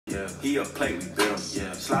yeah. He a play, we bit him,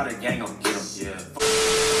 yeah. Slaughter gang gon' get him, yeah.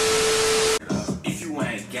 If you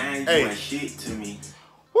ain't gang, you ain't shit to me.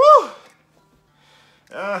 Woo!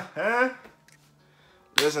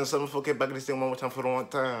 Listen, something for get back in this thing one more time for the one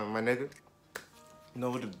time, my nigga. You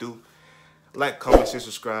know what to do. Like, comment, share,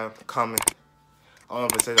 subscribe, comment. I don't know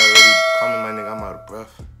if I said that already. Comment, my nigga, I'm out of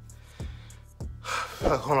breath.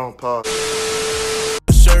 Hold on, pause.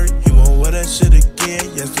 Shirt, he won't wear that shit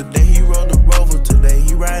again. Yesterday he rode the Rover, today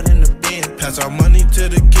he riding the Benz. Pass our money to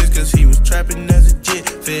the kids cause he was trapping as a jit.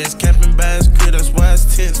 Feds camping by his crib, that's why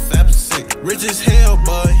his tents fat and sick. Rich as hell,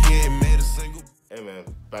 but he ain't made a single. Hey man,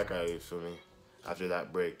 back at you, feel me? After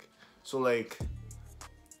that break. So like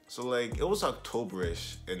it was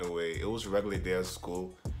October-ish in a way. It was a regular day at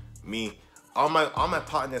school. All my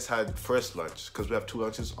partners had first lunch because we have 2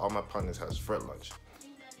 lunches. All my partners had first lunch.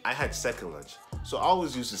 I had second lunch. So I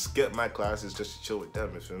always used to skip my classes just to chill with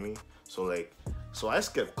them, you feel me? So I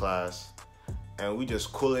skipped class and we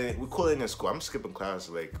just cooling in school. I'm skipping class,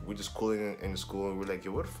 like we just cooling in the school and we're like,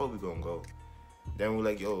 yo, where the fuck we gonna go? Then we're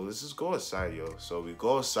like, yo, let's just go outside, yo. So we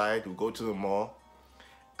go outside, we go to the mall.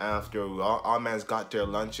 After all mans got their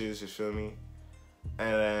lunches, you feel me?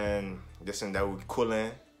 And then this and that, we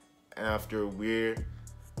cooling. And after we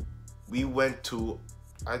went to,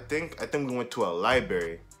 I think we went to a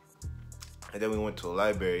library. And then we went to a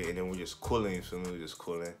library and then we're just cooling, you feel me? We're just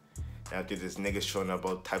cooling. And after this nigga showing up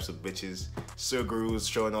all types of bitches. Sir Guru was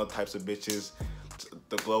showing all types of bitches.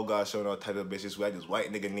 The Glow God showing all types of bitches. We had this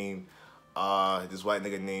white nigga named,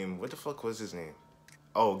 what the fuck was his name?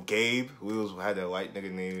 Oh, Gabe. We had a white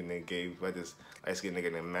nigga named Gabe. We had this light-skinned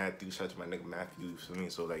nigga named Matthew. Shout out to my nigga Matthew, you feel me?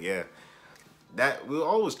 So like, yeah. That, we were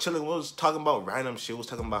always chilling. We was talking about random shit. We was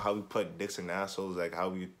talking about how we put dicks in assholes. Like, how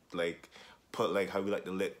we, like, how we like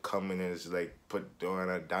the lick come in and just, like, put down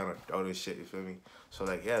our throat and shit, you feel me? So,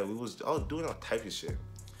 like, yeah, we was all doing all type of shit.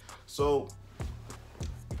 So,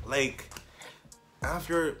 like,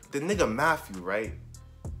 after the nigga Matthew, right?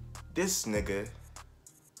 This nigga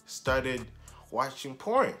started watching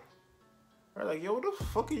porn. We're like, yo, what the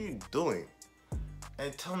fuck are you doing?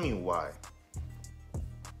 And tell me why.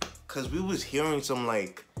 Cause we was hearing some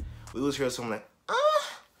like,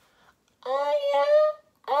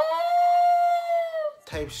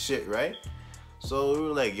 type shit, right? So we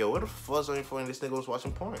were like, yo, what the fuck's on your phone? This nigga was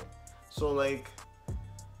watching porn. So like,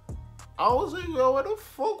 I was like, yo, what the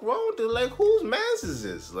fuck wrong with it? Like, whose mans is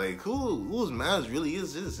this? Like, whose mans really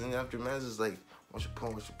is this? And after mans is like, watch your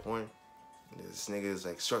porn. And this nigga is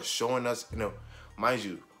like, start showing us, you know, mind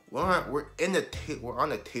you, we're on the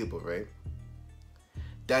table, right?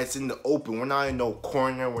 That's in the open. We're not in no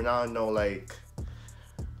corner. We're not in no like,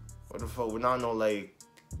 what the fuck? We're not in no like,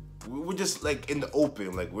 we're just like in the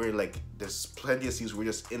open. Like we're like, there's plenty of seats. We're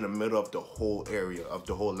just in the middle of the whole area of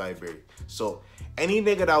the whole library. So any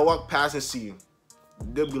nigga that walk past and see,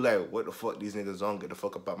 they'll be like, what the fuck these niggas on? Get the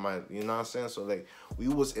fuck up out my, you know what I'm saying? So like, we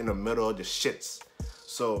was in the middle of the shits.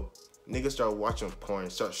 So niggas start watching porn,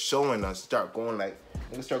 start showing us, niggas start going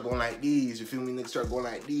like these, you feel me? Niggas start going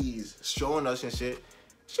like these, showing us and shit.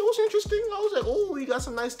 Shit was interesting. I was like, oh, you got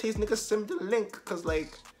some nice taste. Nigga, send me the link. Cause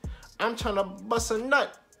like, I'm trying to bust a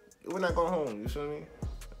nut when I go home. You feel me?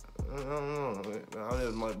 I don't know. I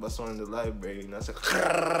just might bust one in the library. And I said,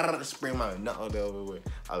 spring my nut all the other way.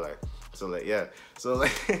 I like, so like, yeah. So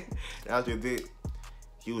like, after that,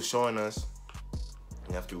 he was showing us.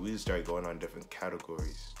 And after we started going on different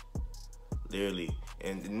categories. Literally.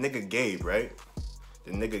 And the nigga Gabe, right?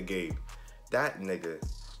 The nigga Gabe. That nigga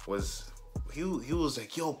was... He was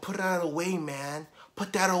like, yo, put that away, man.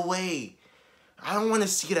 Put that away. I don't want to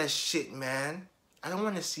see that shit, man. I don't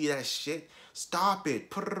want to see that shit. Stop it.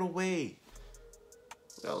 Put it away.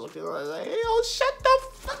 I look at her like, hey, yo, shut the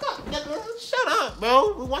fuck up, nigga. Shut up,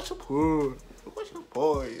 bro. We're watching porn.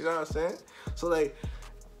 You know what I'm saying? So, like,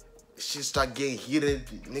 shit started getting heated.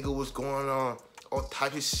 Nigga was going on all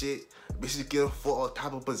type of shit. Bitches getting for all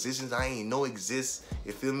type of positions I ain't know exist.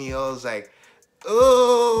 You feel me? I was like,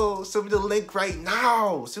 oh, send me the link right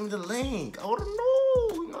now. Send me the link. I want to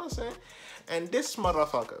know. You know what I'm saying? And this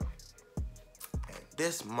motherfucker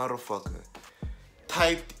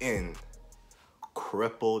typed in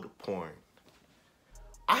crippled porn.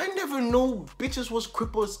 I never knew bitches was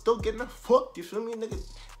crippled still getting a fuck. You feel me, nigga?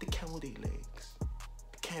 They can't move their legs.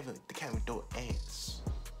 They can't even throw ass.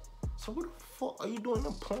 So what the fuck are you doing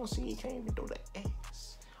in porn scene? You can't even throw the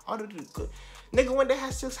ass. All they do good. Nigga, when they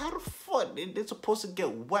have sex, how the fuck they're supposed to get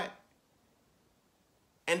wet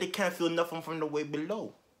and they can't feel nothing from the way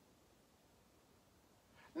below?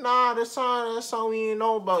 Nah, that's something we ain't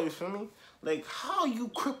know about, you feel me? Like, how you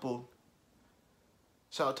crippled?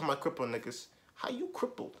 Shout out to my crippled niggas. How you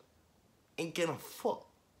crippled and getting fucked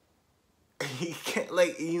he can't,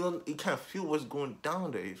 like, you can't feel what's going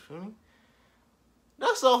down there, you feel me?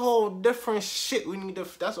 That's a whole different shit.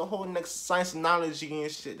 That's a whole next science knowledge and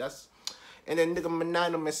shit. And then nigga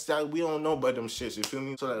monogamy style, we don't know about them shits, you feel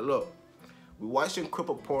me? So like, look, we watching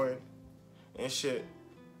cripple porn and shit.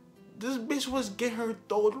 This bitch was getting her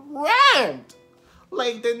throat rammed.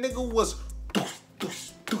 Like, the nigga was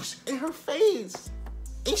in her face.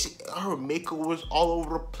 And her makeup was all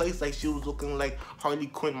over the place. Like, she was looking like Harley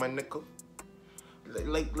Quinn, my nigga.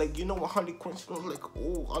 Like you know what Harley Quinn looked like?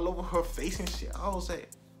 Oh, all over her face and shit. I was like,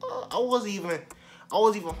 I wasn't even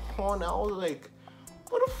horny. I was like,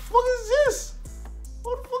 what the fuck is this?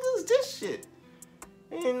 What the fuck is this shit?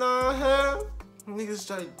 And niggas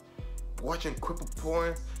started watching cripple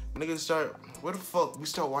porn. Niggas start, what the fuck? We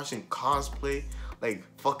start watching cosplay, like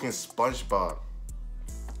fucking SpongeBob.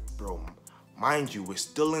 Bro, mind you, we're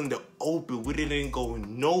still in the open. We didn't go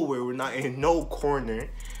nowhere. We're not in no corner.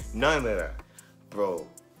 None of that. Bro,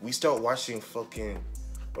 we start watching fucking,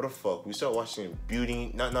 what the fuck? We start watching not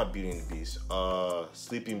Beauty and the Beast.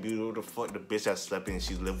 Sleeping Beauty, what the fuck? The bitch that slept in,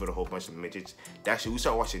 she lived with a whole bunch of midgets. That shit, we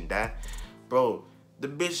start watching that. Bro, the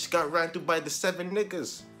bitch got ran through by the 7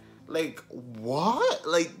 niggas. Like, what?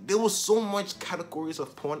 Like, there was so much categories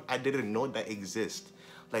of porn I didn't know that exist.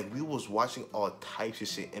 Like, we was watching all types of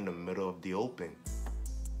shit in the middle of the open.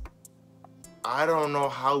 I don't know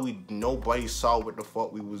how nobody saw what the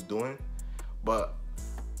fuck we was doing. But,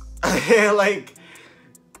 like,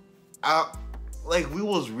 we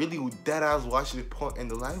was really dead ass watching the porn in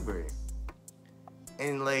the library.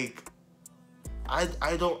 And, like, I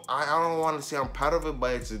don't want to say I'm proud of it,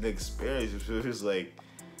 but it's an experience. It was like,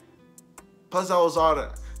 plus I was on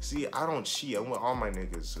it. See, I don't cheat. I'm with all my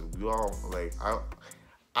niggas. So we all, like,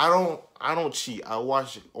 I don't cheat. I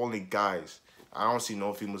watch only guys. I don't see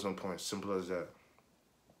no females on porn. Simple as that.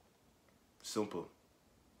 Simple.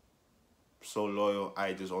 So loyal,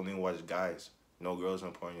 I just only watch guys. No girls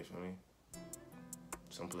on porn, you feel me?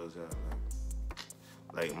 Simple as that.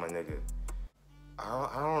 Like my nigga. I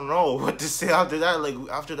don't know what to say after that. Like,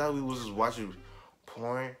 after that, we was just watching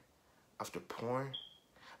porn after porn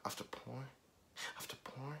after porn after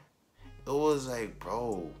porn. It was like,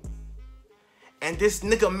 bro. And this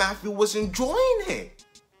nigga Matthew was enjoying it.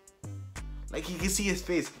 Like, he could see his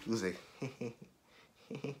face. He was like,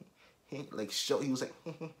 like, he was like,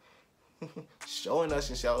 showing us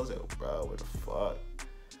and shit. I was like, bro, what the fuck?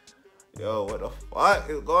 Yo, what the fuck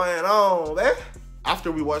is going on, man?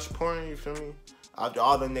 After we watched porn, you feel me? After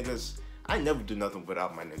all the niggas, I never do nothing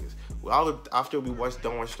without my niggas. After we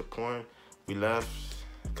done watch the porn, we left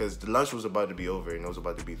because the lunch was about to be over and it was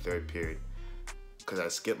about to be third period. Because I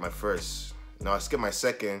skipped my first. No, I skipped my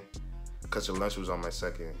second because the lunch was on my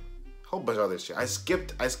second. Whole bunch of other shit. I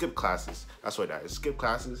skipped classes. That's what I skipped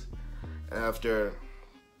classes. And after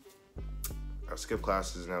I skipped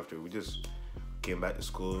classes and after we just came back to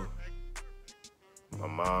school, my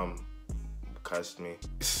mom cussed me.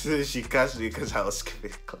 She cussed me because I was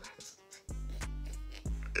skipping class.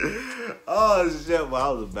 Oh shit, well,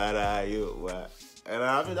 I was a bad eye, you what? And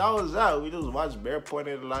after that was that, we just watched bear porn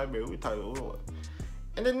in the library. We talked about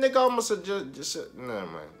and then nigga almost just said, never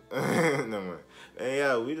mind. Never mind. And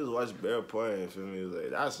yeah, we just watched bear porn, you feel me?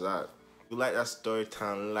 Like, that's that. If you like that story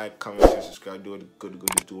time, like, comment, share, subscribe, do what you gotta do.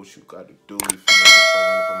 You feel me? Before I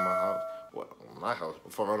run up in my house. What? My house.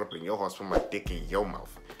 Before I run up in your house, put my dick in your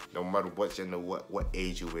mouth. No matter what gender, what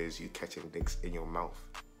age you is, you catching dicks in your mouth.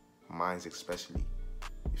 Mine's especially.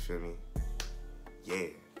 You feel me? Yeah.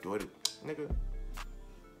 Do it, nigga.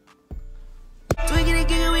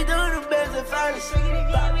 Twiggity, we doing the best and finest.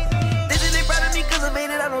 They say they proud of me cause I made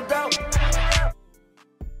it, I don't doubt.